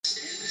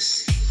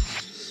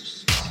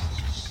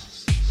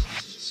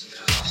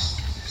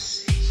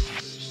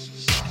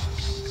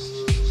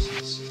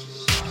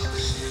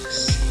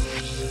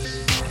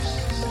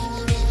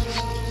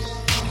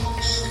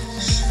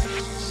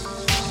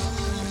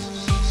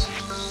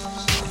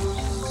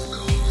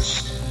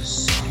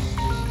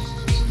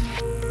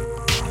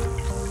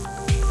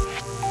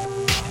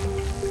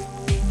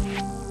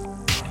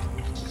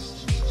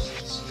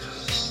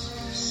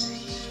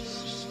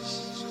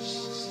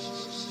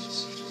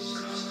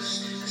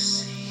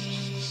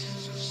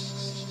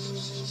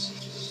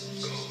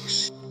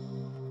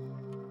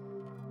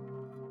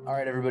All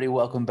right, everybody,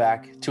 welcome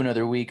back to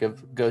another week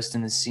of Ghost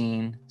in the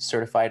Scene,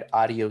 certified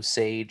audio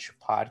sage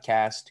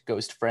podcast,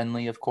 ghost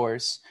friendly, of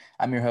course.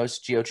 I'm your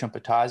host, Gio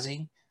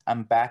Chumpatazzi.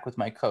 I'm back with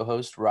my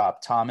co-host,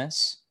 Rob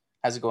Thomas.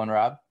 How's it going,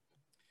 Rob?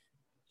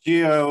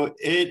 Gio,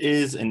 it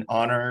is an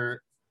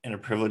honor and a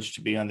privilege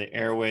to be on the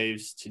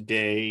airwaves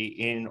today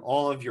in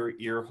all of your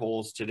ear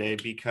holes today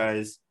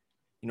because,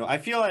 I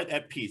feel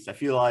at peace. I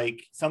feel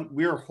like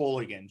we're whole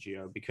again,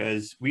 Gio,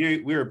 because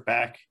we're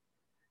back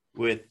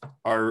with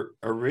our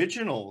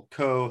original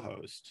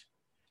co-host.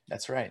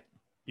 That's right.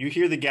 You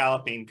hear the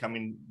galloping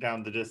coming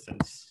down the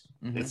distance.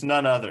 Mm-hmm. It's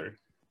none other.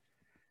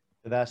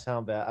 Did that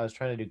sound bad? I was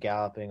trying to do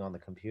galloping on the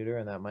computer,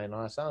 and that might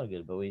not have sounded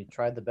good, but we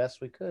tried the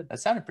best we could. That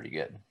sounded pretty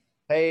good.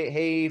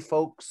 Hey,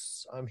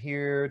 folks. I'm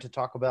here to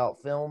talk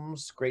about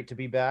films. Great to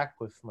be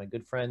back with my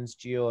good friends,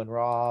 Gio and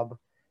Rob.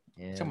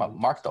 And talking about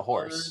Mark the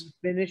Horse.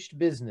 Finished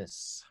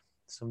business.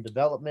 Some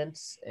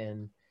developments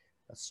and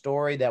a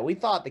story that we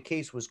thought the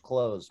case was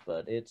closed,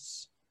 but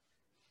it's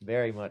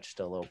very much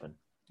still open.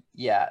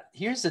 Yeah,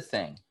 here's the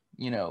thing.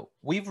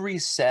 We've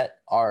reset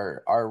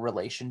our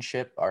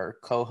relationship, our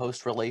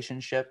co-host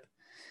relationship.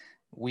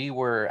 We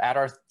were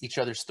at each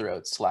other's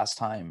throats last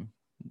time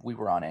we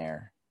were on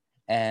air.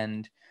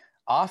 And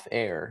off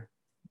air,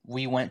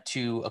 we went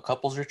to a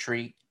couples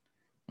retreat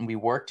and we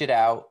worked it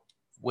out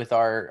with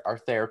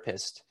our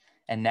therapist.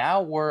 And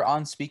now we're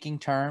on speaking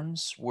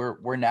terms.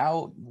 We're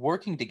now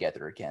working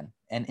together again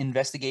and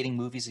investigating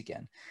movies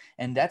again.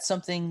 And that's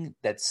something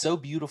that's so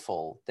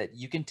beautiful that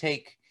you can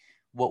take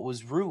what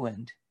was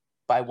ruined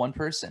by one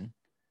person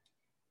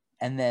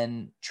and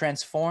then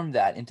transform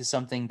that into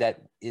something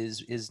that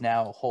is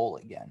now whole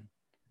again.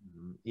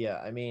 Yeah,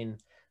 I mean,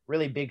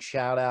 really big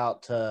shout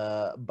out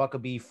to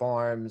Buckabee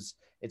Farms.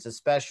 It's a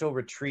special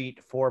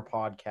retreat for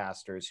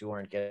podcasters who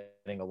aren't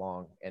getting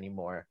along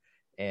anymore.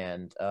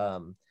 And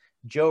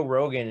Joe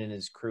Rogan and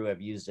his crew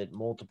have used it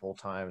multiple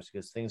times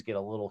because things get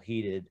a little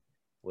heated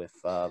with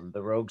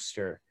the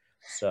Roguester.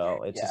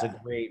 So it's just a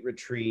great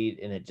retreat,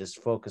 and it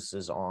just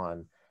focuses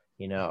on,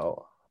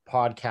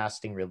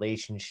 podcasting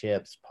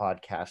relationships,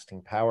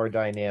 podcasting power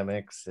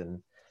dynamics.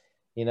 And,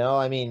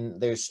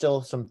 there's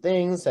still some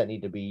things that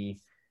need to be,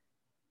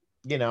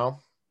 worked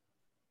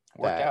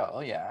out. Oh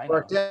yeah, I know.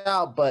 Worked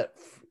out. But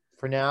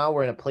for now,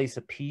 we're in a place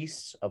of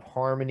peace, of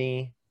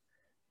harmony,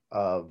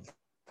 of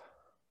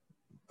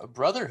a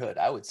brotherhood,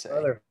 I would say.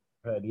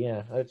 Brotherhood,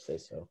 yeah, I'd say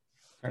so.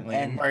 Certainly.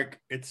 And Mark,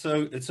 it's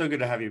so good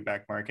to have you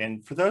back, Mark.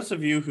 And for those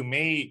of you who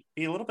may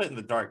be a little bit in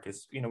the dark,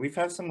 because we've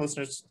had some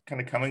listeners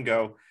kind of come and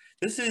go.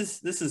 This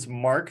is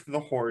Mark the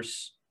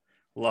Horse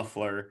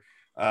Luffler,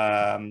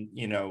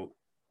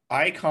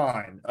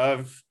 icon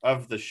of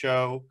the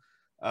show.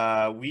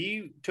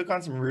 We took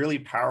on some really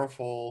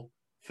powerful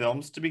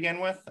films to begin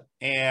with,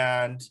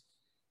 and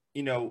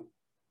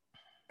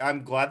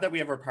I'm glad that we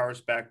have our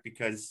powers back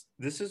because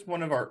this is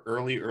one of our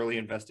early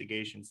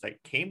investigations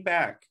that came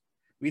back.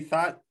 We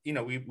thought,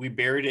 we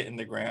buried it in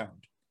the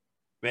ground,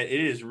 but it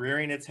is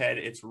rearing its head.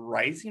 It's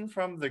rising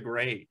from the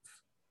grave.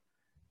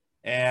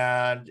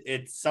 And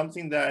it's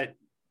something that,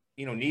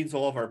 needs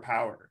all of our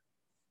power.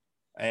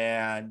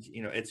 And,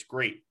 it's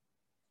great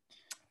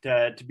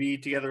to be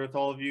together with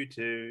all of you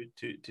to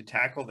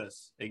tackle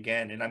this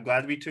again. And I'm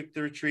glad we took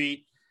the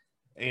retreat.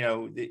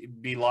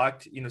 Be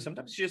locked,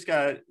 sometimes you just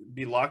gotta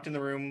be locked in the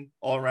room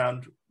all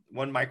around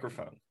one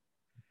microphone,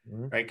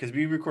 right? Because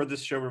we record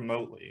this show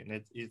remotely,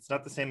 and it's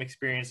not the same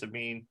experience of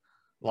being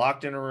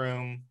locked in a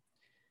room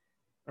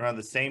around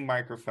the same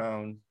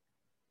microphone,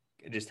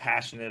 just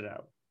hashing it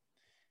out.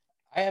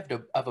 I have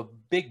a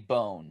big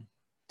bone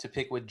to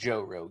pick with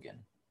Joe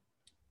Rogan.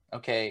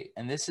 Okay,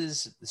 and this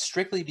is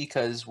strictly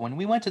because when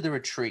we went to the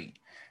retreat,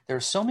 there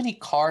were so many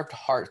carved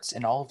hearts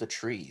in all of the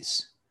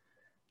trees.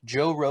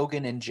 Joe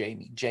Rogan and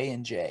Jamie, J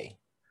and J,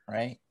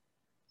 right?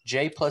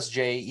 J plus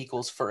J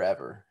equals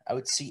forever. I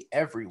would see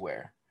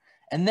everywhere.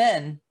 And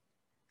then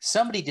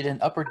somebody did an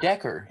upper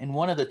decker in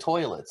one of the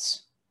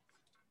toilets.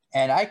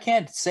 And I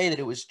can't say that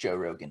it was Joe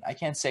Rogan. I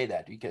can't say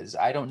that because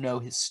I don't know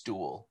his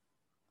stool.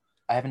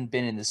 I haven't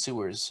been in the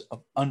sewers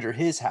under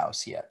his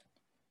house yet.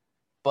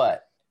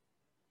 But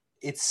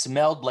it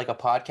smelled like a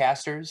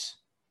podcaster's,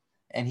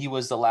 and he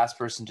was the last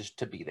person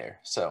to be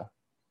there. So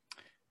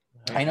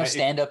I know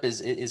stand-up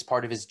is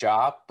part of his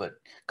job, but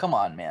come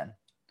on, man.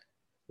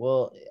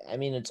 Well, I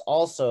mean, it's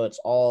all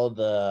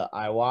the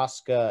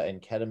ayahuasca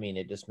and ketamine.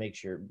 It just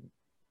makes you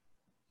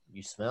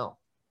smell.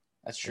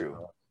 That's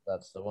true.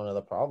 That's one of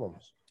the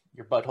problems.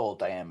 Your butthole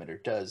diameter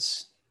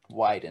does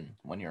widen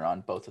when you're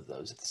on both of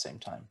those at the same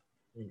time.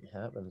 It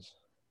happens.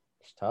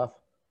 It's tough.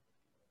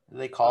 Do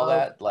they call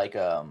that like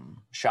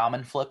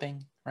shaman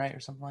flipping, right? Or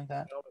something like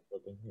that? Shaman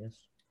flipping, yes.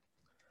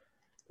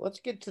 Let's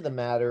get to the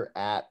matter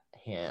at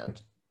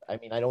hand. I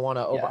mean, I don't want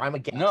to I'm a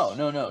guest.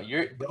 No.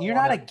 You're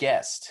not a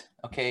guest,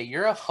 okay?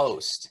 You're a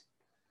host.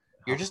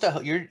 You're just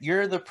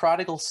you're the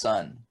prodigal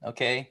son,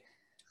 okay?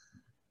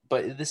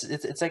 But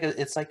it's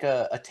like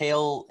a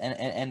tale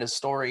and a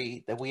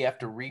story that we have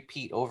to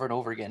repeat over and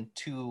over again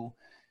to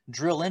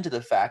drill into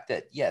the fact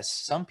that yes,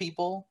 some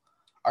people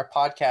are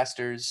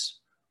podcasters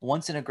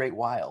once in a great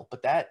while.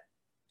 But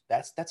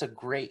that's a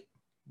great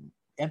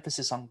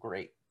emphasis on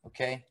great,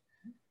 okay?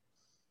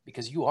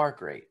 Because you are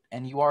great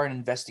and you are an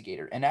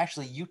investigator. And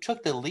actually, you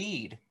took the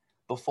lead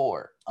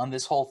before on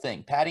this whole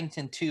thing.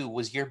 Paddington 2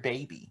 was your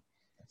baby.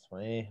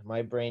 That's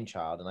my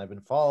brainchild, and I've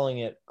been following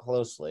it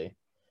closely.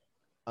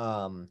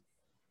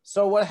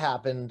 So what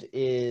happened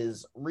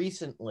is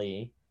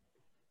recently,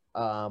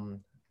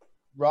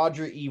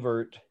 Roger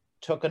Ebert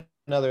took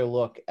another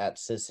look at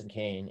Citizen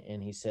Kane,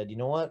 and he said, "You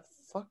know what?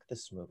 Fuck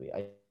this movie.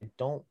 I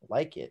don't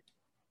like it.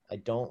 I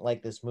don't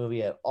like this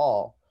movie at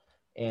all,"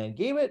 and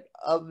gave it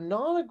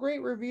not a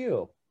great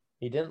review.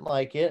 He didn't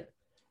like it.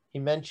 He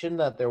mentioned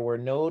that there were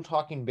no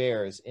talking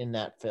bears in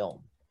that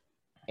film,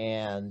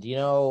 and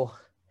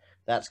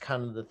that's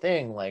kind of the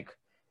thing. Like,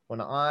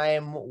 when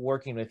I'm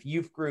working with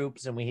youth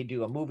groups and we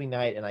do a movie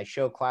night and I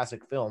show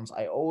classic films,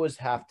 I always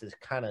have to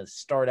kind of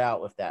start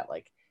out with that,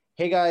 like,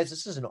 hey guys,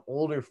 this is an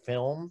older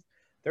film.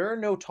 There are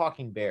no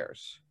talking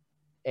bears.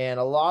 And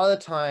a lot of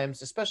the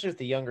times, especially with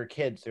the younger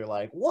kids, they're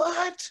like,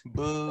 what?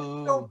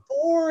 Boo. So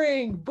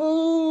boring.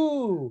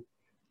 Boo.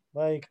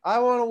 Like, I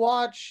want to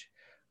watch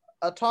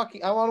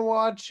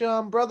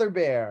Brother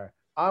Bear.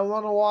 I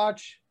want to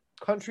watch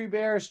Country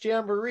Bears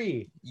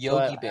Jamboree.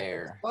 Yogi But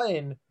Bear.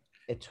 explain,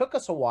 it took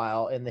us a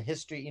while in the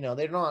history.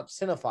 They're not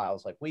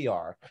cinephiles like we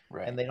are,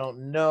 Right. and they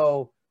don't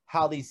know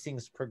how these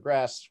things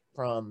progress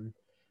from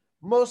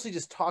mostly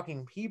just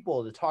talking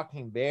people to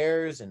talking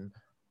bears, and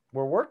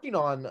we're working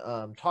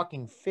on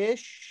talking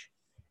fish,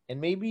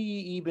 and maybe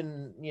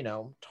even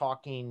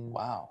talking.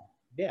 Wow.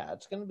 Yeah,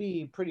 it's going to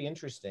be pretty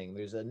interesting.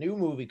 There's a new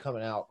movie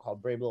coming out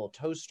called Brave Little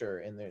Toaster,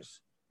 and there's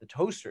the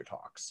Toaster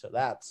Talks. So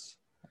that's,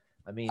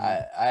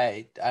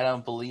 I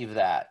don't believe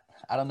that.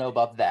 I don't know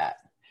about that.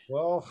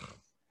 Well,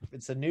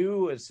 it's a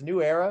new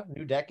era,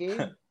 new decade.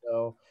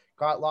 So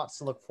got lots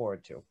to look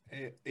forward to.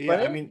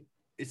 Yeah,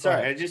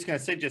 sorry, I was just gonna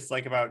say, just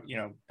like about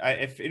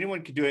if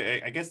anyone could do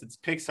it, I guess it's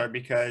Pixar,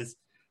 because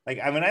like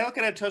when I look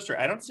at a toaster,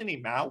 I don't see any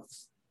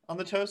mouths on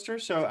the toaster,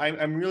 so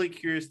I'm really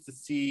curious to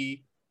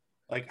see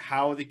like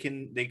how they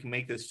can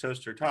make this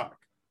toaster talk.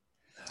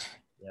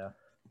 Yeah,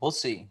 we'll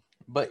see.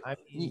 But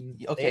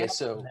okay,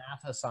 so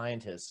NASA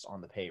scientists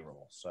on the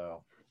payroll,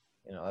 so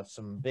that's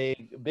some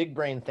big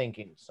brain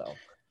thinking. So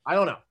I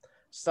don't know.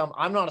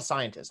 I'm not a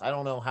scientist. I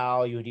don't know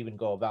how you would even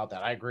go about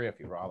that. I agree with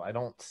you, Rob. I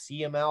don't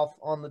see a mouth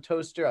on the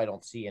toaster. I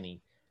don't see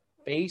any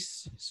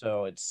face.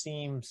 So it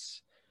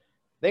seems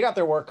they got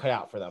their work cut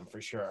out for them for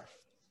sure.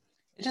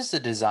 It's just a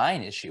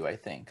design issue, I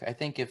think. I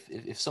think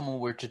if someone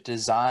were to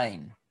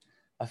design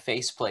a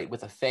faceplate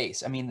with a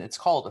face, it's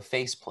called a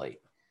faceplate.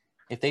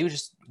 If they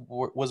just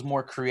was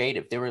more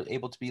creative, they were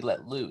able to be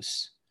let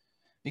loose.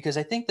 Because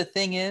I think the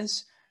thing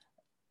is,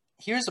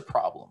 here's a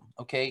problem,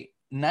 okay?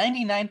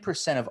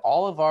 99% of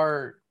all of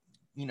our,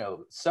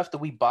 stuff that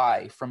we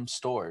buy from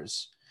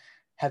stores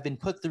have been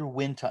put through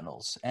wind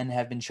tunnels and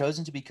have been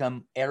chosen to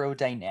become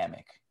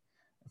aerodynamic.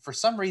 For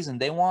some reason,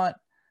 they want,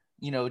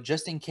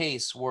 just in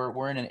case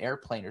we're in an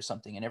airplane or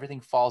something and everything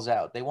falls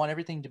out, they want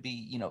everything to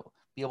be,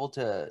 be able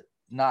to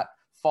not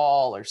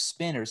fall or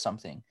spin or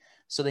something.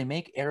 So they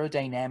make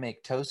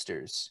aerodynamic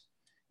toasters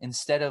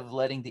instead of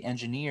letting the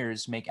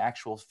engineers make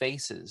actual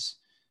faces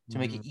to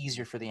make it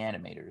easier for the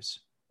animators.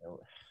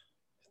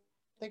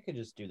 They could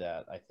just do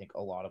that. I think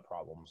a lot of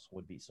problems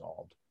would be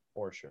solved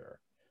for sure,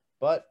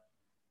 but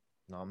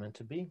not meant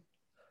to be.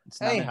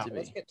 It's not meant to be.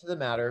 Let's get to the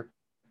matter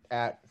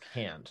at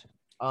hand.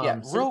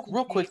 Real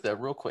quick.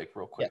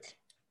 Yes.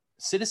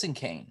 Citizen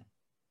Kane.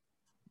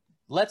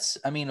 Let's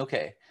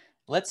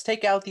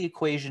take out the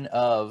equation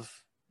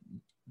of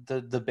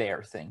the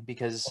bear thing,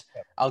 because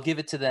I'll give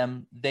it to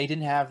them. They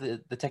didn't have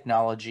the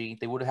technology.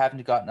 They would have had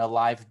to gotten a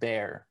live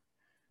bear.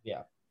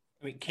 Yeah.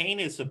 Kane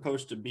is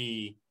supposed to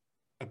be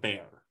a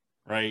bear,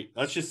 right?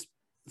 Let's just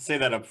say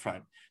that up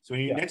front. So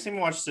when you next time you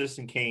watch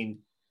Citizen Kane,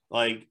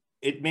 like,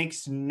 it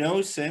makes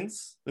no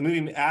sense. The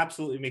movie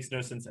absolutely makes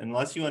no sense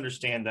unless you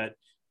understand that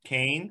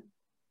Kane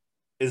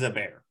is a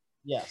bear.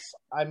 Yes.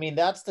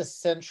 That's the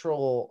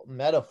central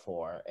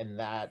metaphor, in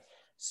that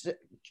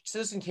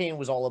Citizen Kane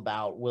was all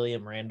about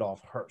William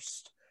Randolph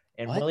Hearst.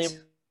 And William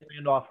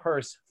Randolph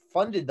Hearst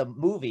funded the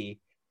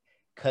movie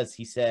because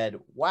he said,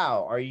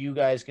 wow, are you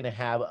guys going to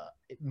have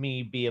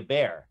me be a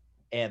bear?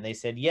 And they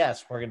said,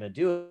 yes, we're going to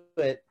do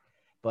it.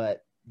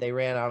 But they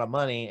ran out of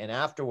money. And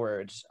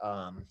afterwards,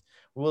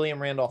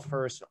 William Randolph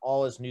Hearst and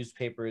all his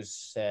newspapers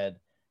said,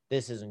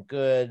 this isn't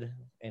good.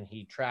 And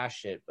he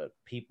trashed it. But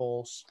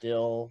people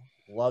still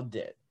loved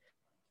it,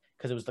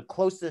 because it was the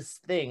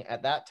closest thing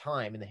at that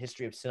time in the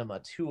history of cinema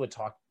to a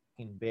talking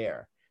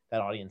bear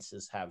that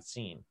audiences have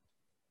seen.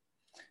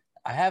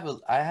 I have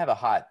a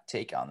hot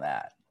take on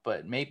that,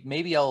 but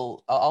maybe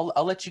I'll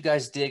let you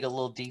guys dig a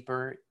little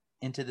deeper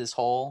into this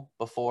hole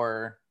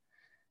before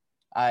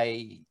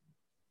I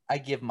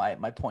give my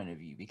point of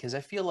view, because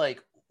I feel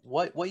like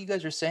what you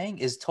guys are saying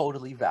is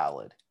totally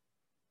valid,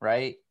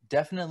 right?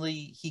 Definitely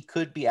he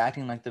could be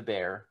acting like the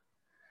bear,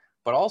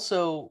 but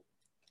also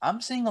I'm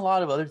seeing a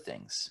lot of other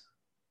things.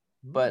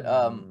 But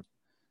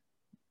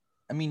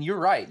you're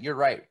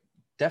right.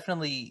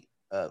 Definitely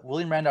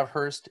William Randolph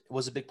Hearst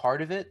was a big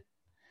part of it.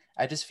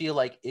 I just feel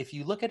like if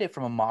you look at it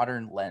from a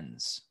modern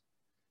lens,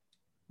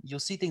 you'll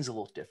see things a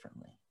little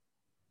differently.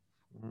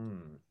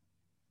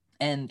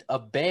 And a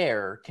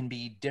bear can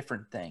be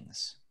different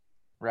things,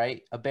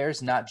 right? A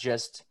bear's not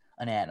just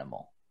an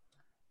animal.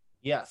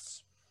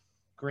 Yes.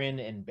 Grin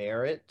and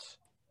bear it,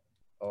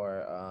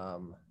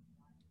 or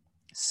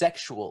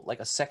sexual, like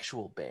a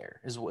sexual bear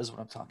is what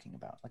I'm talking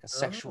about, like a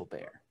sexual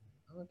bear.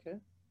 Okay,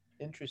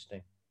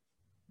 interesting.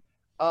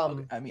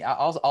 Okay, I mean,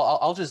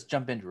 I'll just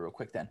jump into real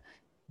quick then.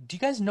 Do you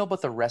guys know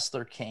about the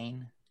wrestler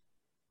Kane?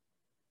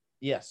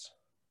 Yes.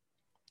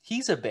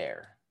 He's a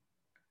bear,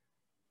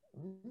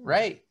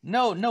 right?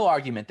 No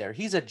argument there.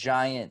 He's a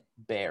giant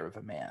bear of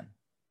a man.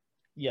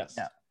 Yes.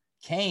 Now,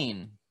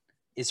 Kane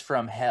is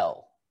from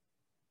hell.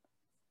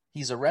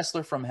 He's a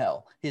wrestler from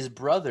hell. His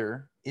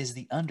brother is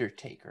the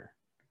Undertaker,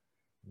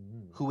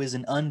 who is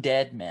an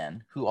undead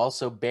man who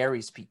also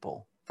buries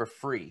people for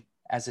free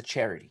as a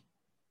charity.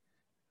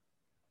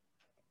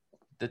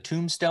 The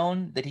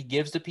tombstone that he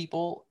gives to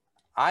people,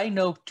 I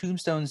know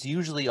tombstones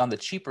usually on the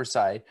cheaper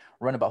side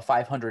run about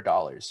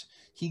 $500.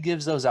 He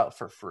gives those out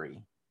for free,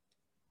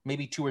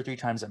 maybe 2 or 3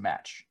 times a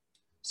match.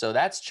 So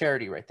that's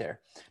charity right there.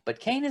 But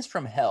Kane is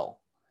from hell.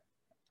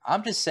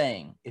 I'm just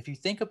saying, if you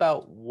think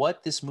about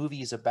what this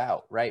movie is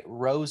about, right?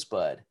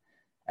 Rosebud,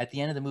 at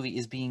the end of the movie,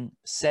 is being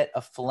set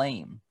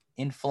aflame,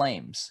 in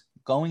flames,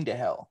 going to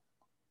hell,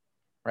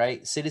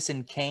 right?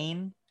 Citizen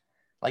Kane,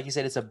 like you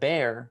said, it's a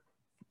bear.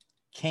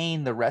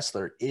 Kane, the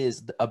wrestler,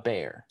 is a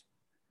bear.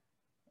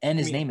 And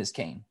his name is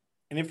Kane.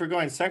 And if we're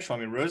going sexual, I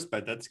mean,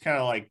 Rosebud, that's kind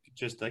of like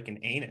just like an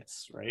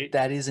anus, right?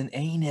 That is an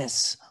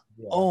anus.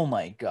 Yeah. Oh,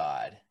 my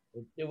God.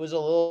 It was a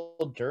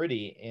little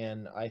dirty,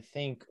 and I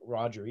think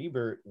Roger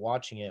Ebert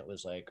watching it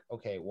was like,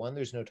 okay, 1,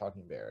 there's no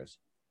talking bears.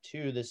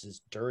 2, this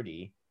is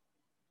dirty.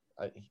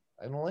 I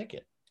don't like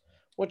it,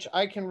 which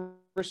I can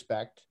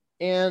respect.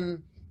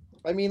 And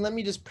I mean, let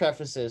me just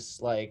preface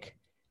this, like,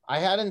 I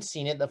hadn't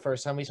seen it the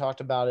first time we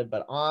talked about it,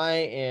 but I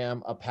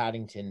am a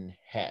Paddington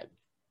head.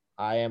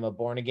 I am a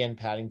born-again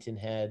Paddington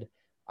head.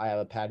 I have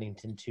a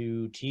Paddington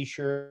 2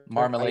 t-shirt.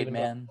 Marmalade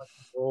Man.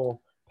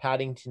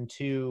 Paddington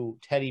 2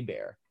 teddy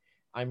bear.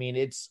 I mean,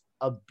 it's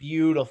a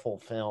beautiful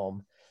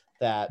film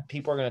that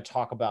people are going to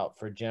talk about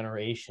for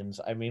generations.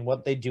 I mean,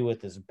 what they do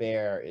with this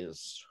bear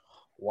is,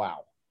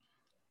 wow.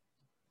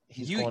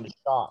 He's going to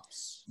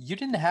shops. You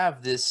didn't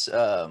have this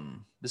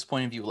this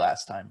point of view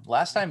last time.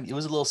 Last time it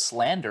was a little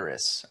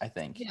slanderous, I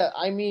think. Yeah,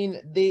 I mean,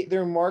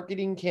 their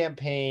marketing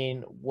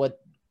campaign,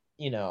 what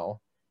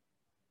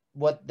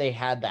they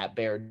had that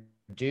bear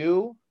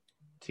do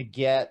to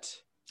get.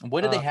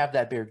 What did they have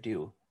that bear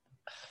do?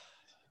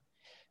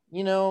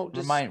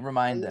 Just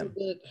remind them.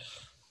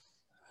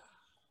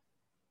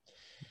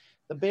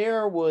 The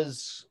bear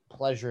was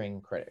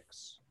pleasuring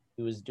critics.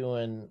 He was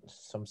doing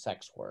some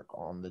sex work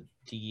on the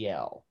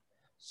DL.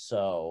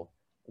 So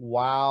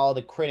while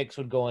the critics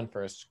would go in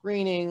for a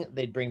screening,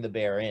 they'd bring the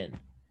bear in,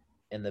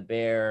 and the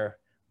bear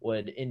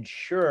would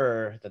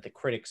ensure that the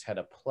critics had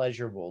a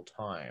pleasurable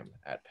time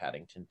at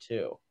Paddington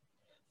 2.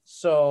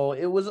 So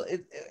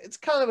it's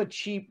kind of a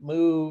cheap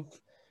move.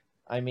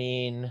 I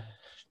mean,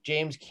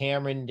 James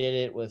Cameron did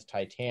it with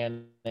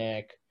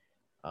Titanic.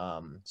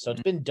 So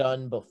it's been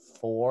done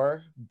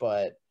before,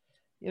 but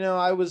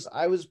I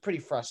was pretty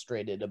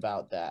frustrated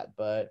about that.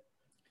 But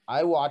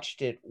I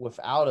watched it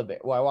without a bear.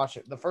 Well, I watched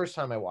it the first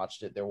time I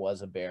watched it. There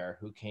was a bear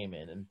who came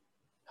in and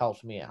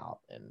helped me out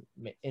and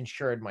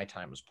ensured my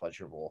time was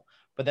pleasurable.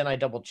 But then I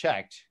double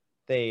checked.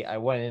 I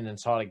went in and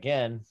saw it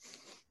again,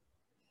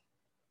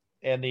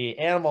 and the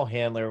animal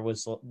handler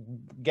was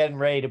getting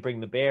ready to bring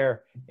the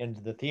bear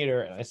into the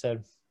theater, and I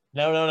said,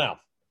 No.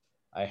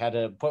 I had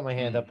to put my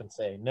hand up and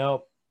say,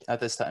 nope. At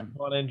this time.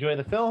 I want to enjoy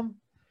the film.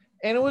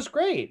 And it was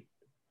great.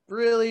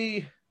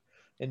 Really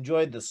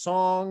enjoyed the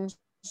songs.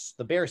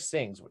 The bear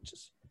sings, which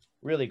is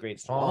really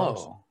great songs.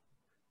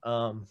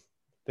 Whoa.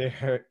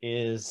 There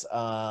is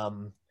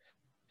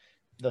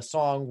the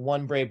song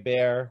One Brave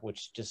Bear,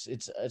 which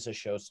it's a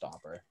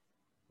showstopper.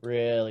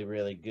 Really,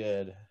 really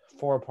good.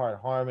 4-part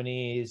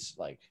harmonies.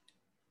 Like,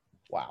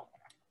 wow.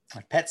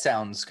 Like Pet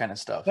Sounds kind of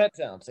stuff. Pet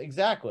Sounds,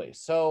 exactly.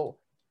 So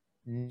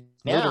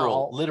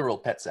now, literal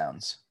Pet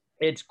Sounds.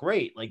 It's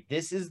great. Like,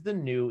 this is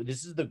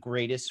the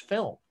greatest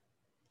film.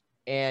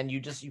 And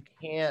you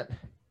can't,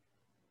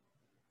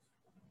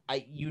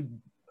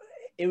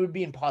 it would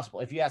be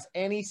impossible. If you ask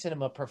any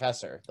cinema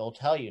professor, they'll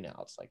tell you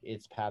now,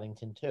 it's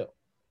Paddington 2.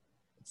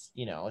 It's,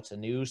 it's a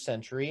new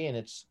century, and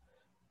it's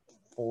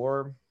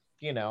for,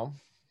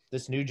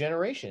 this new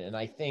generation. And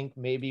I think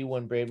maybe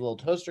when Brave Little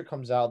Toaster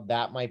comes out,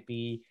 that might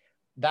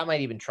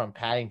even trump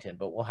Paddington,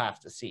 but we'll have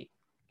to see.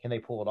 Can they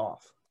pull it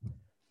off?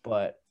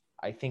 But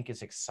I think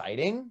it's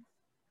exciting.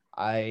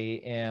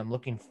 I am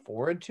looking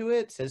forward to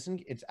it.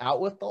 It's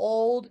out with the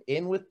old,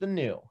 in with the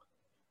new.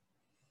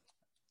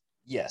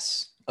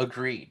 Yes,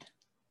 agreed.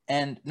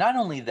 And not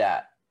only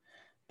that,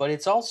 but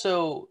it's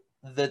also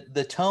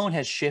the tone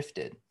has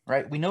shifted,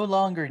 right? We no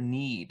longer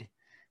need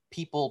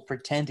people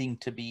pretending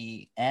to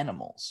be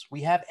animals.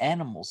 We have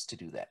animals to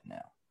do that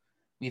now.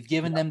 We've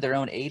given them their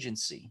own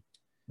agency,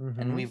 and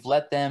Mhm. we've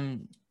let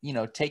them,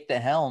 take the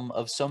helm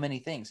of so many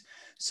things.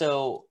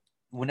 So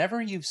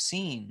whenever you've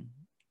seen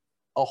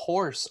a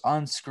horse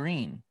on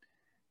screen,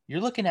 you're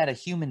looking at a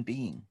human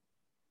being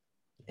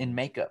in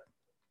makeup,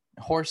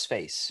 horse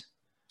face,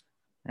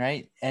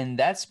 right? And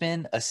that's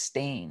been a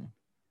stain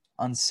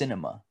on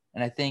cinema.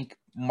 And I think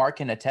Mark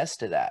can attest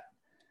to that.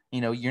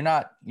 You're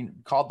not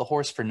called the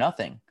horse for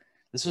nothing.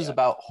 This was Yeah.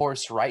 about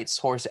horse rights,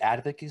 horse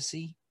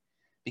advocacy,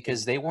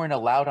 because they weren't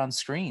allowed on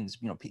screens.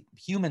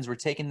 Humans were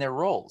taking their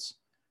roles.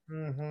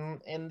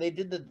 And they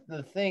did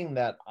the thing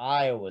that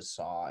I always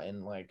saw,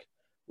 and like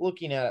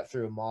looking at it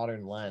through a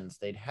modern lens,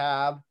 they'd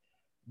have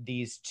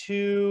these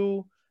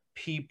two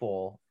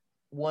people.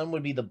 One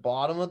would be the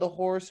bottom of the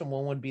horse, and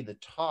one would be the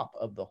top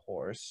of the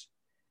horse.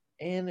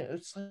 And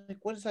it's like,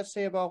 what does that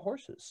say about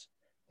horses?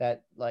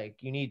 That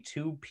like you need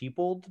two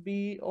people to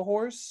be a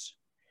horse?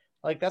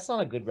 Like that's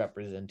not a good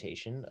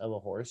representation of a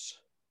horse.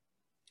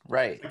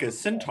 Right. Like a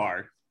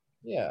centaur.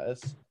 Yeah,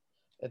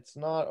 it's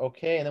not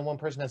okay. And then one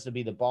person has to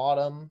be the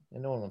bottom,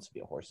 and no one wants to be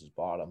a horse's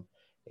bottom.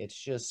 It's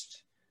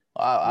just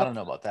I don't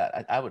know about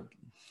that. I would.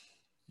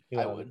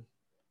 Yeah. I would.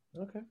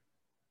 Okay.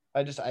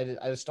 I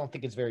just don't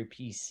think it's very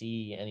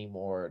PC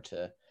anymore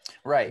to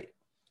Right.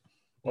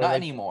 or Not like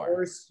anymore.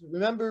 horse.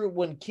 Remember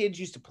when kids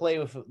used to play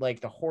with like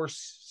the horse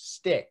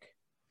stick?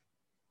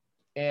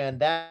 And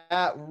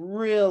that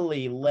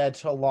really led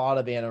to a lot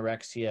of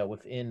anorexia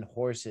within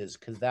horses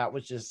because that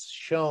was just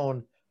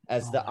shown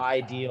as Oh the my God.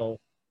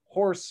 ideal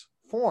horse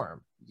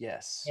form.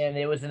 Yes. And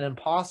it was an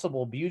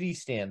impossible beauty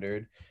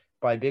standard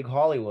by big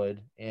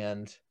Hollywood.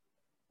 And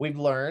we've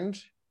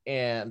learned,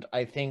 and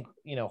I think,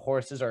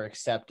 horses are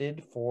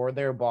accepted for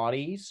their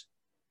bodies.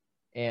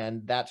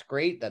 And that's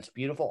great. That's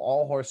beautiful.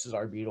 All horses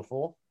are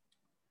beautiful.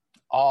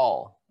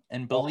 All,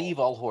 and believe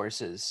all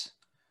horses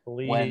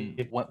Believe.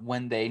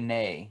 when they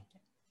neigh.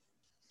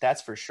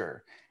 That's for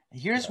sure.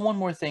 Here's one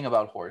more thing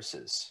about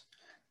horses.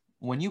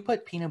 When you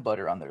put peanut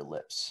butter on their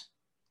lips,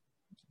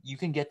 you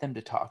can get them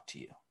to talk to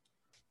you.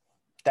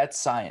 That's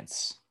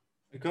science.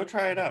 Go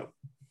try it out.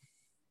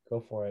 Go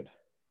for it.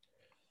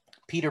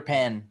 Peter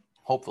Pan,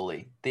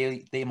 hopefully.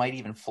 They might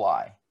even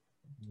fly.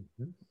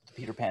 Mhm.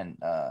 Peter Pan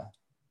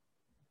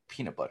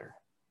peanut butter.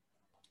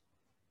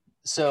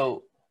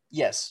 So,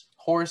 yes,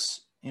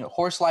 horse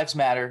lives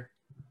matter.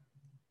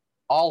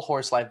 All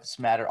horse lives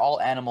matter. All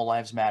animal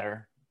lives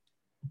matter.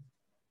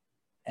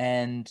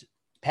 And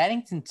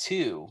Paddington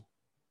 2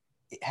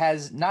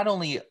 has not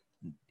only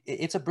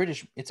it's a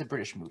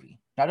British movie.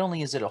 Not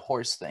only is it a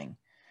horse thing,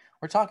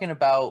 we're talking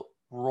about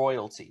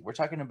royalty. We're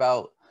talking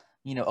about,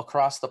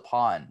 across the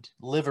pond,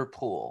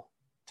 Liverpool.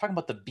 We're talking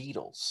about the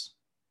Beatles.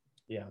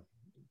 Yeah.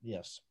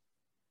 Yes.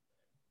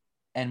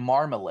 And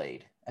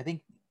Marmalade. I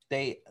think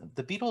the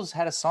Beatles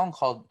had a song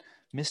called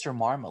Mr.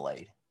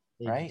 Marmalade,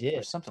 They right? did.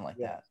 Or something like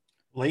Yeah. that.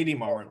 Lady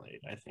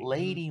Marmalade, I think.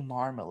 Lady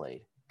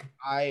Marmalade.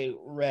 I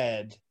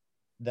read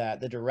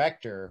that the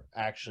director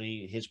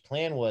actually his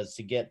plan was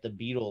to get the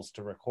Beatles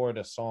to record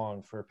a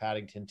song for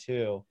Paddington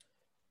 2,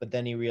 but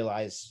then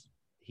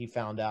he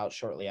found out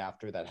shortly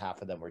after that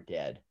half of them were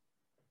dead,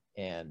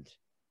 and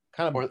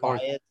kind of Or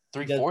biased.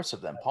 3/4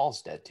 of them.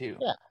 Paul's dead too.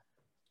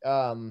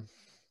 Yeah.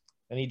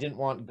 And he didn't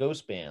want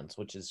ghost bands,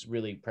 which is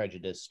really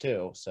prejudiced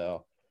too.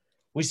 So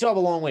we still have a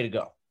long way to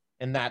go,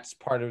 and that's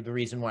part of the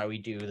reason why we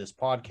do this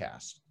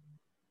podcast.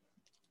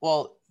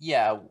 Well,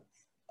 yeah,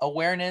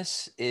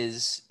 awareness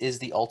is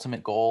the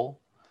ultimate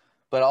goal,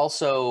 but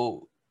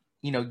also,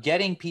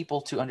 getting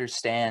people to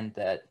understand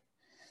that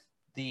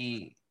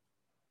the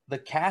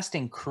cast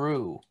and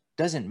crew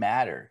doesn't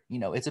matter.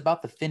 It's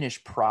about the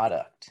finished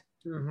product.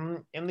 Mm-hmm.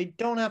 And they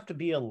don't have to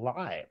be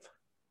alive.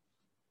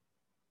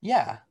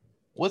 Yeah.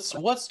 What's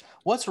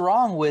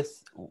wrong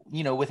with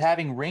with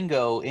having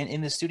Ringo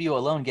in the studio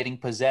alone getting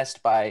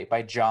possessed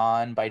by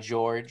John, by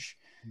George?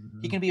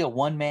 He can be a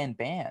one-man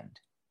band.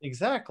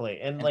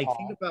 Exactly. And Paul.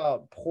 think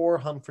about poor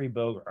Humphrey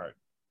Bogart.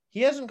 He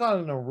hasn't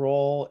gotten a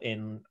role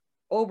in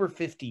over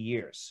 50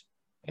 years.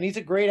 And he's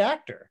a great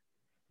actor.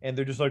 And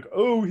they're just like,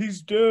 oh,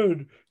 he's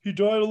dead. He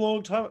died a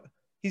long time.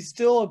 He's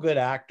still a good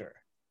actor,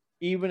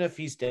 even if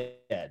he's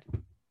dead.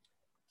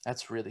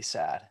 That's really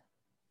sad.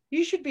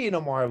 He should be in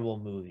a Marvel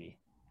movie.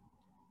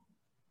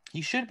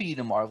 He should be in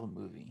a Marvel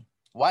movie.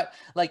 Why?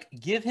 Like,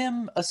 give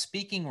him a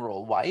speaking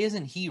role. Why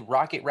isn't he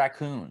Rocket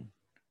Raccoon?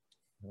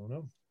 I don't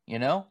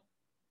know.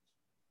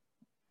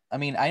 I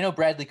mean, I know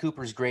Bradley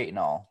Cooper's great and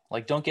all.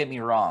 Like, don't get me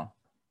wrong.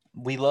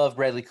 We love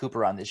Bradley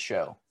Cooper on this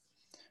show.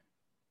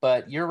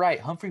 But you're right.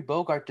 Humphrey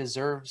Bogart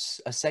deserves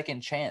a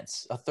second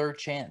chance, a third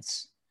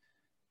chance.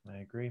 I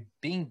agree.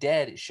 Being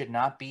dead should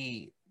not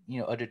be,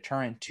 a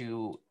deterrent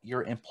to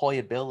your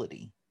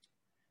employability.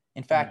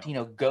 In fact,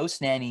 ghost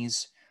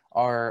nannies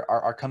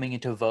are coming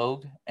into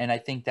vogue, and I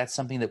think that's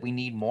something that we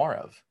need more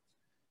of.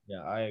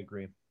 Yeah, I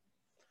agree.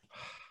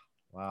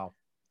 Wow.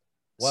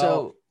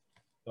 Well,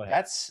 go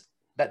ahead.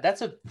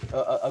 that's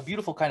a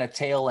beautiful kind of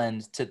tail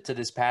end to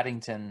this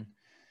Paddington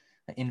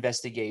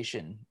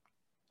investigation.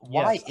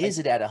 Why is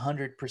it at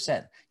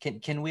 100%?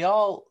 Can we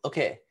all,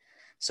 okay,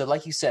 so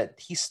like you said,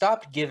 he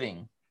stopped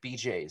giving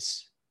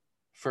BJ's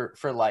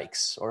for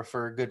likes or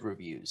for good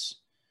reviews.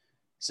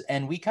 So,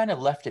 and we kind of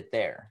left it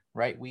there,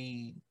 right?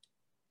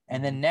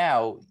 And then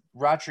now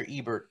Roger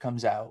Ebert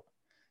comes out,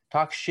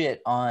 talks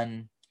shit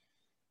on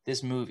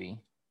this movie,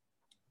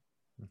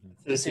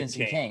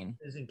 Citizen Kane.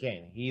 Citizen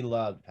Kane. He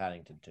loved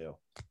Paddington too.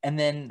 And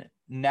then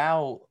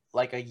now,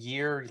 like a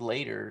year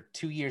later,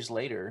 2 years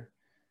later,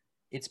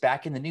 it's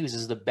back in the news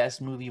as the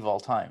best movie of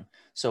all time.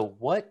 So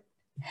what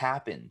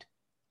happened?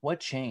 What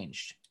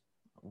changed?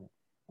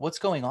 What's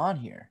going on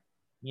here?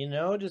 You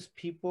know, just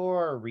people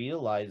are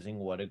realizing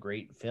what a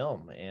great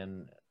film,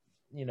 and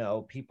you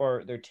know,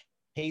 their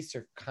tastes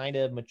are kind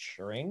of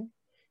maturing,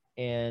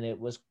 and it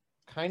was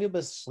kind of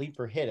a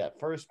sleeper hit. At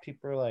first,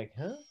 people are like,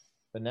 "Huh,"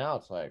 but now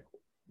it's like,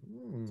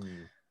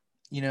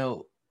 You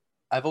know,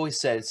 I've always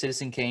said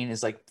Citizen Kane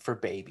is like for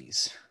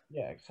babies.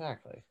 Yeah,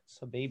 exactly. It's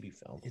a baby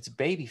film. It's a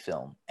baby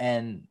film,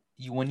 and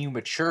when you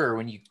mature,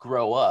 when you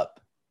grow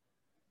up,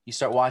 you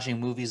start watching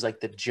movies like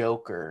The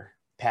Joker,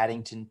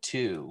 Paddington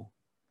 2,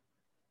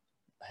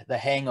 The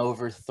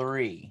Hangover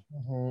 3.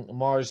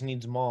 Mars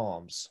Needs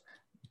Moms.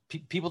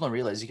 People don't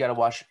realize you got to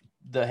watch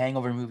the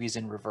Hangover movies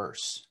in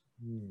reverse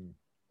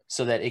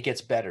so that it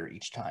gets better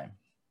each time,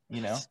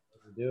 you know?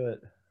 Do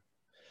it.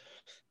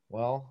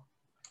 Well,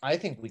 I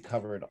think we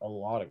covered a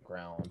lot of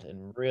ground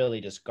and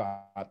really just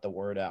got the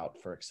word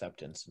out for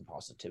acceptance and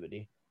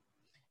positivity.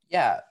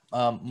 Yeah,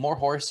 more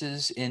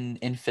horses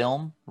in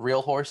film,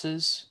 real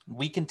horses.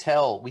 We can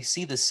tell, we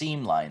see the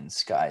seam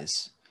lines,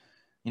 guys.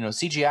 You know,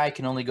 CGI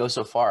can only go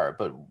so far,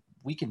 but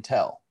we can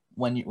tell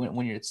when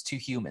it's two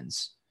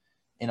humans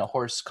in a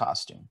horse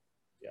costume.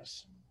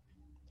 Yes.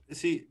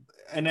 See,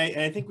 and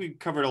I think we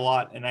covered a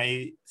lot,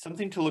 and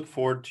something to look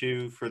forward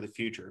to for the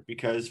future,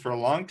 because for a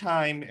long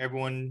time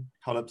everyone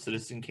held up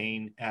Citizen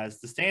Kane as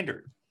the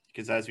standard,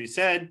 because as we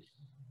said,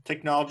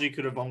 technology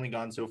could have only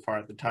gone so far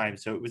at the time,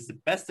 so it was the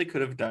best they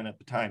could have done at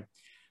the time.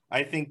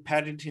 I think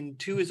Paddington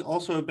 2 is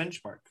also a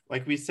benchmark.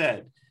 Like we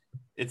said,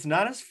 it's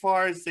not as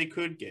far as they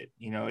could get.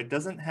 You know, it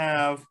doesn't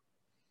have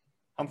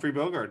Humphrey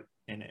Bogart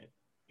in it.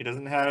 It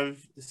doesn't have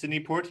Sidney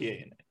Poitier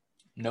in it.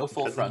 No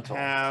full frontal.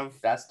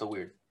 That's the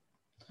weird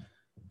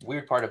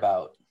part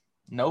about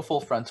no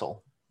full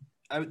frontal.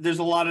 There's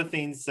a lot of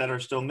things that are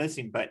still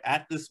missing, but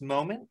at this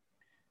moment,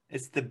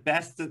 it's the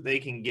best that they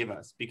can give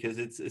us because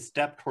it's a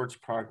step towards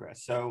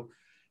progress. So,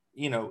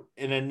 you know,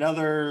 in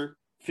another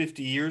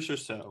 50 years or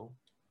so,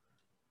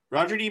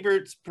 Roger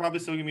Ebert's probably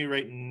still going to be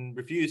writing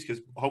reviews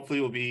because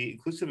hopefully we'll be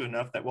inclusive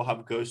enough that we'll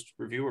have ghost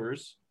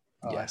reviewers.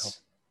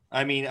 Yes.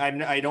 I mean,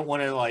 I don't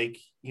want to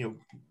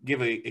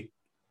give a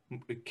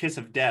kiss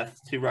of death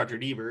to Roger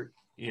Ebert.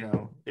 You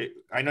know,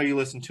 I know you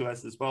listen to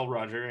us as well,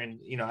 Roger, and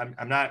you know,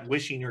 I'm not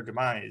wishing your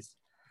demise,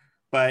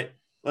 but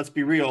let's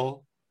be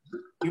real.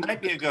 You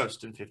might be a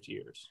ghost in 50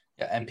 years.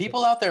 Yeah, and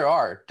people out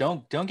there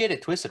don't get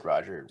it twisted,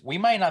 Roger. We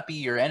might not be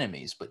your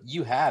enemies, but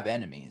you have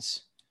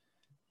enemies.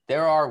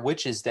 There are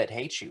witches that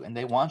hate you and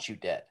they want you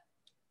dead.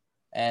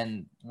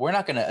 And we're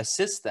not going to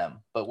assist them,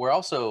 but we're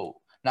also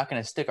not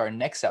going to stick our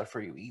necks out for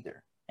you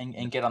either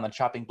and get on the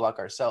chopping block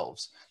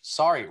ourselves.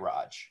 Sorry,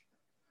 Raj.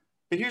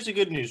 But here's the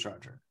good news,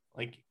 Roger.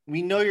 Like,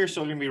 we know you're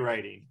still going to be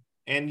writing.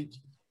 And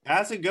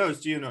as a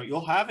ghost, you know,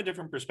 you'll have a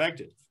different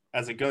perspective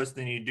as a ghost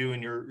than you do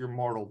in your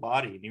mortal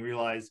body. And you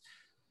realize,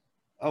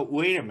 oh,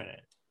 wait a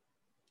minute.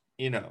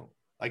 You know,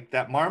 like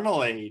that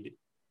marmalade,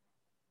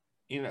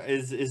 you know,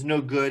 is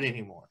no good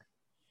anymore.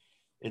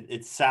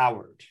 It's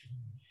soured.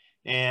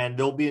 And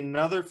there'll be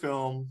another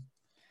film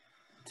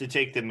to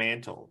take the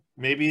mantle.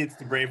 Maybe it's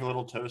The Brave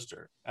Little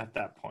Toaster at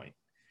that point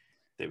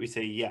that we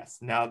say, yes,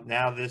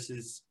 now this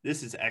is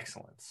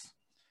excellence.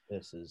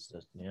 This is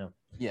just, yeah.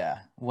 Yeah.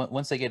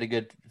 Once they get a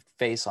good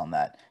face on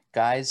that.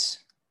 Guys,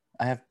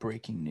 I have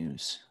breaking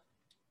news.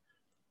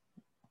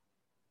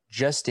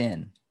 Just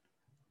in,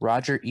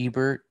 Roger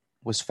Ebert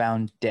was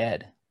found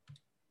dead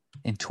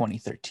in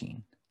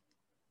 2013.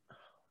 Oh,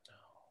 no.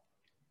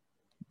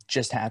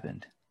 Just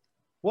happened.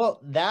 Well,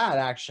 that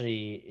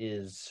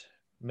actually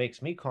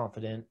makes me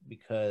confident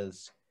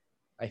because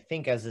I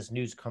think as this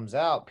news comes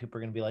out, people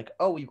are going to be like,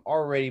 oh, we've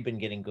already been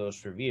getting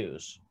ghost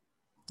reviews.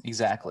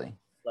 Exactly.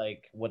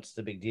 Like, what's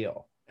the big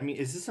deal? I mean,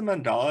 is this a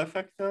Mandela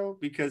effect, though?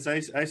 Because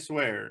I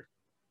swear,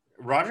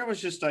 Roger was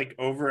just like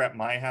over at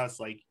my house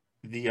like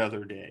the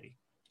other day.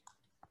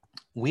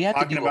 We have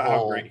talking to do about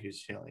how great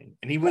he's feeling.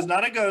 And he was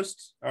not a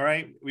ghost, all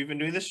right? We've been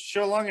doing this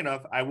show long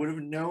enough. I would have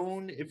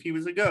known if he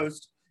was a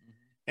ghost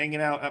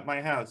hanging out at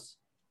my house.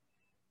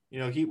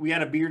 You know, we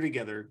had a beer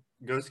together.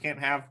 Ghosts can't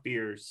have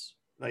beers.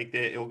 Like,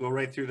 it'll go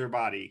right through their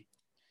body,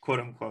 quote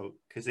unquote,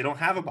 because they don't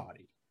have a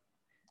body.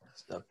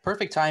 It's the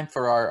perfect time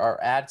for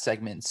our ad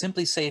segment,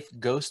 Simply Safe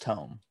Ghost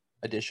Home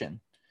Edition.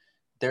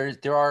 There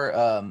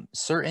are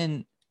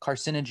certain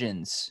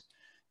carcinogens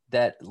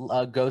that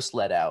ghosts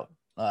let out,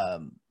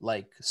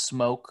 like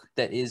smoke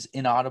that is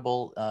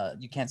inaudible.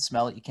 You can't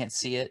smell it, you can't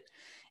see it,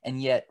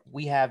 and yet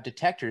we have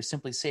detectors,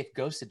 Simply Safe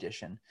Ghost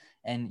Edition,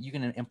 and you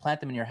can implant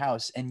them in your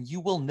house, and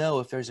you will know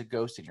if there's a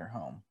ghost in your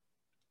home.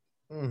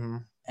 Mm-hmm.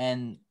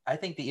 And I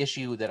think the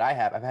issue that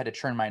I've had to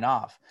turn mine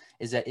off,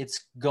 is that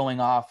it's going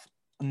off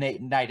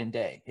night and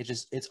day.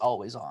 It's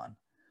always on.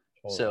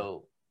 Totally.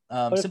 So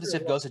But if Sympathy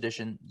of Ghost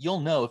Edition, you'll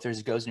know if there's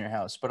a ghost in your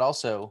house, but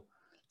also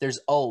there's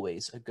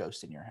always a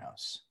ghost in your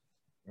house.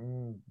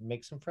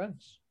 Make some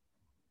friends.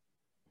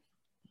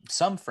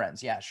 Some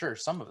friends, yeah, sure.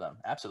 Some of them,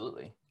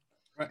 absolutely.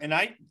 And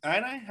I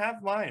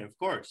have mine, of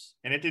course,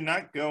 and it did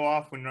not go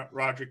off when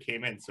Roger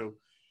came in. So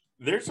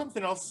there's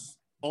something else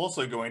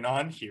also going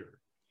on here,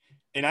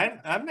 and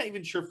I'm not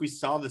even sure if we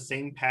saw the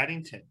same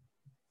Paddington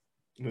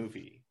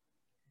movie.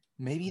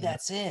 Maybe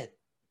that's it.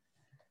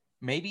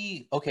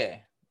 Maybe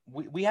okay.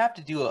 We have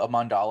to do a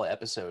Mandala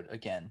episode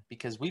again,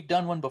 because we've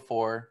done one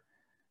before,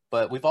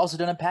 but we've also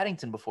done a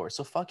Paddington before.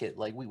 So fuck it.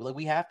 Like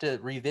we have to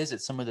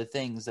revisit some of the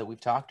things that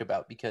we've talked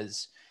about,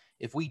 because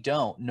if we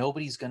don't,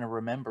 nobody's going to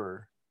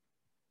remember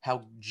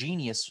how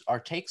genius our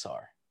takes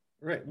are.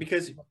 Right,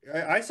 because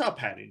I saw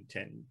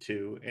Paddington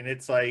too, and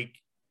it's like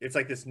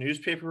this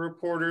newspaper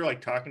reporter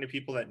like talking to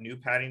people that knew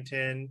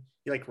Paddington.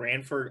 He like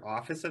ran for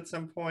office at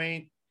some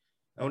point,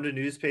 owned a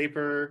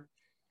newspaper,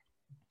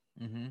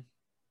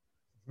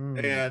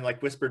 and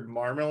like whispered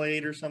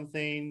marmalade or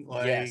something.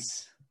 Like,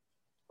 yes,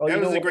 that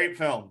was a great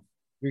film.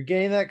 You're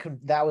getting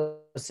that was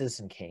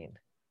Citizen Kane.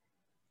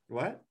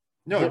 What?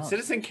 No,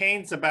 Citizen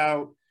Kane's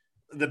about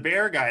the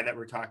bear guy that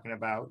we're talking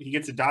about. He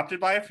gets adopted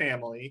by a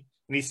family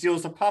and he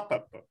steals a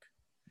pop-up book.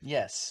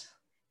 Yes.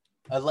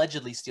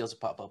 Allegedly steals a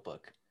pop-up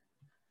book.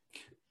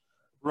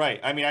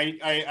 Right. I mean,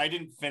 I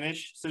didn't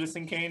finish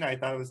Citizen Kane. I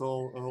thought it was a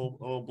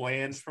little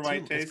bland for my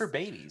taste. It's for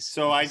babies.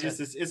 So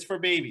it's for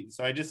babies.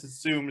 So I just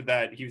assumed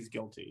that he was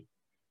guilty.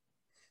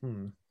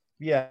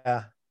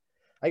 Yeah.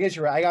 I guess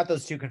you're right. I got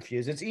those two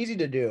confused. It's easy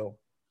to do.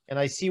 And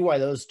I see why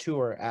those two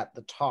are at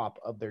the top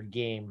of their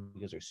game,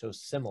 because they're so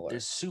similar. They're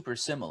super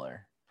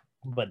similar.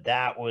 But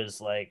that was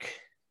like,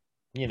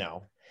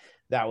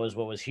 that was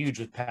what was huge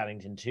with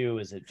Paddington 2,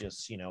 is it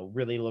just,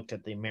 really looked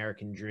at the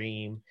American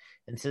dream.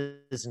 And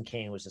Citizen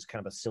Kane was just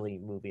kind of a silly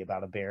movie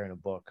about a bear in a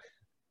book.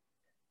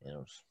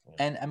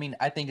 And I mean,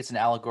 I think it's an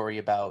allegory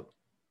about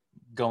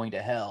going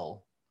to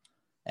hell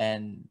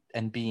and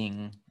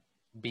being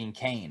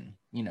Kane,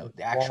 the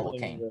actual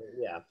Kane.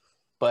 Yeah.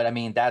 But I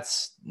mean,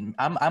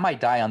 I might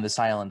die on this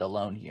island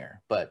alone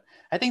here. But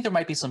I think there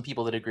might be some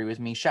people that agree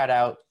with me. Shout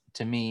out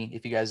to me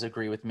if you guys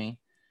agree with me.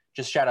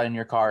 Just shout out in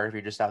your car if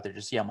you're just out there.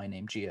 Just yell my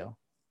name, Gio.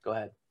 Go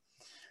ahead.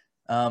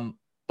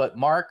 But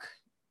Mark,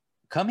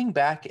 coming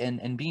back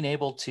and being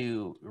able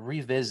to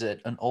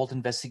revisit an old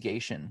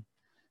investigation,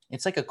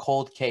 it's like a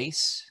cold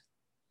case.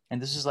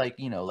 And this is like,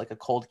 like a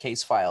cold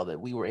case file that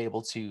we were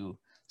able to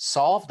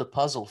solve the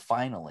puzzle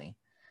finally.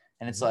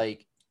 And it's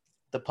like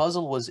the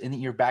puzzle was in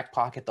your back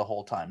pocket the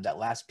whole time, that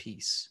last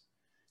piece.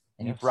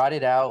 And you brought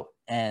it out.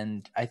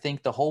 And I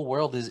think the whole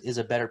world is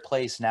a better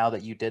place now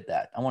that you did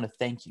that. I want to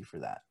thank you for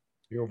that.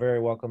 You're very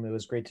welcome. It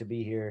was great to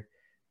be here.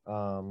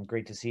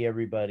 Great to see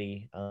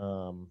everybody.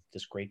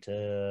 Just great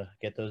to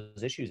get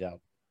those issues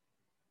out.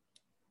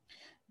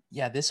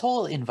 Yeah, this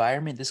whole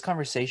environment, this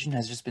conversation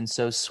has just been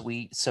so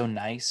sweet, so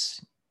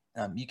nice.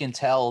 You can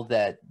tell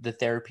that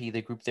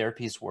the group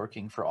therapy is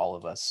working for all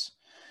of us.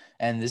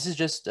 And this is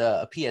just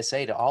a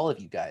PSA to all of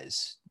you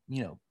guys.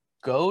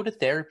 Go to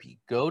therapy,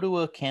 go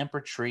to a camp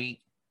retreat,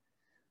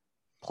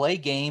 play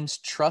games,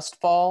 trust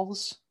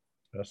falls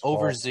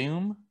over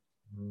Zoom,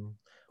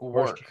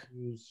 work.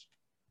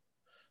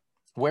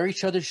 Wear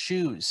each other's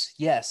shoes.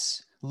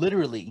 Yes,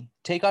 literally.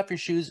 Take off your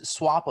shoes,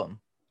 swap them.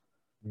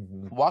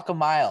 Walk a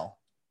mile.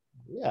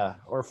 Yeah,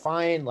 or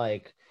find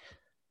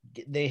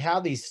they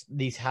have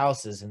these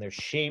houses and they're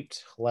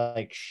shaped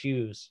like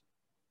shoes.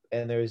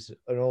 And there's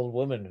an old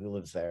woman who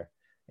lives there,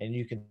 and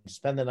you can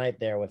spend the night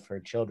there with her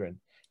children,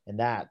 and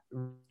that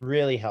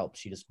really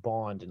helps you just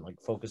bond and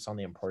focus on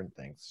the important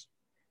things.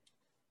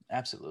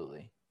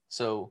 Absolutely.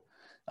 So,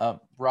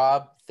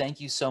 Rob,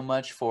 thank you so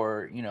much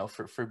for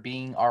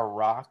being our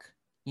rock.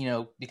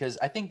 Because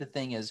I think the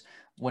thing is,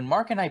 when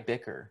Mark and I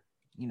bicker,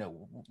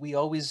 we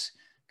always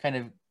kind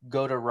of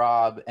go to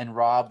Rob, and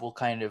Rob will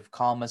kind of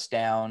calm us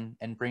down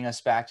and bring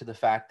us back to the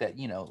fact that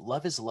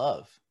love is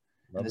love.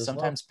 And that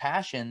sometimes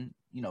passion,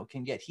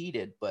 can get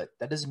heated, but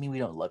that doesn't mean we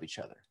don't love each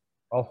other.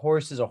 A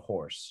horse is a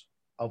horse,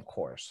 of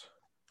course.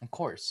 Of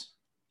course.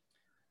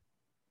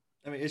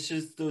 I mean, it's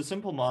just those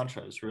simple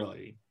mantras,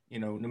 really.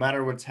 No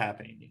matter what's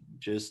happening,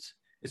 just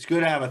it's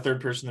good to have a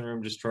third person in the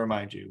room just to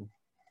remind you.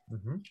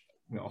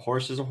 A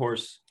horse is a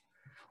horse.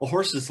 A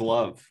horse is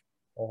love.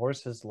 A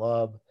horse is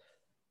love.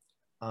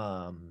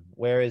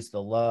 Where is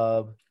the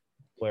love?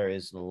 Where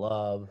is the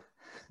love?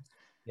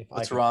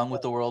 What's wrong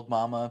with the world,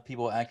 mama?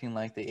 People acting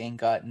like they ain't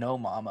got no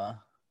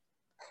mama.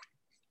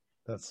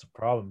 That's the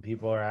problem.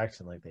 People are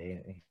acting like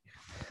they ain't.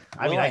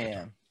 I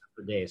am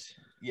for days.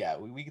 Yeah,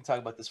 we can talk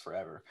about this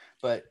forever.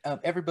 But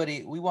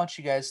everybody, we want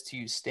you guys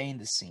to stay in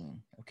the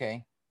scene,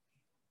 okay?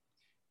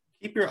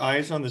 Keep your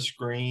eyes on the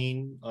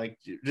screen.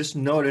 Just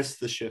notice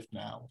the shift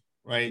now,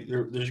 right?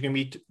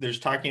 There's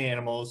talking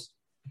animals.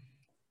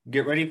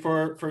 Get ready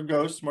for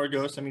ghosts, more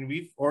ghosts. I mean,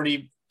 we've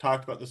already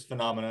talked about this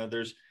phenomena.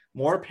 There's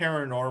more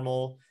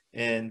paranormal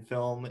in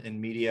film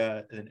and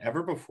media than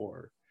ever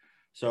before.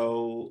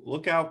 So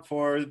look out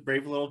for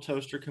Brave Little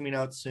Toaster coming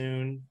out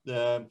soon.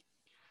 The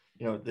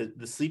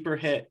sleeper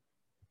hit.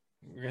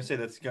 We're gonna say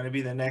that's gonna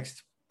be the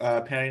next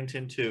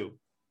Paddington 2.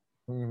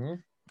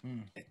 Mm-hmm.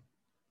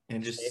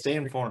 And just stay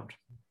informed.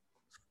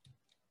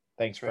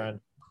 Thanks, That's right. friend.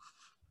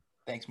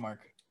 Thanks, Mark.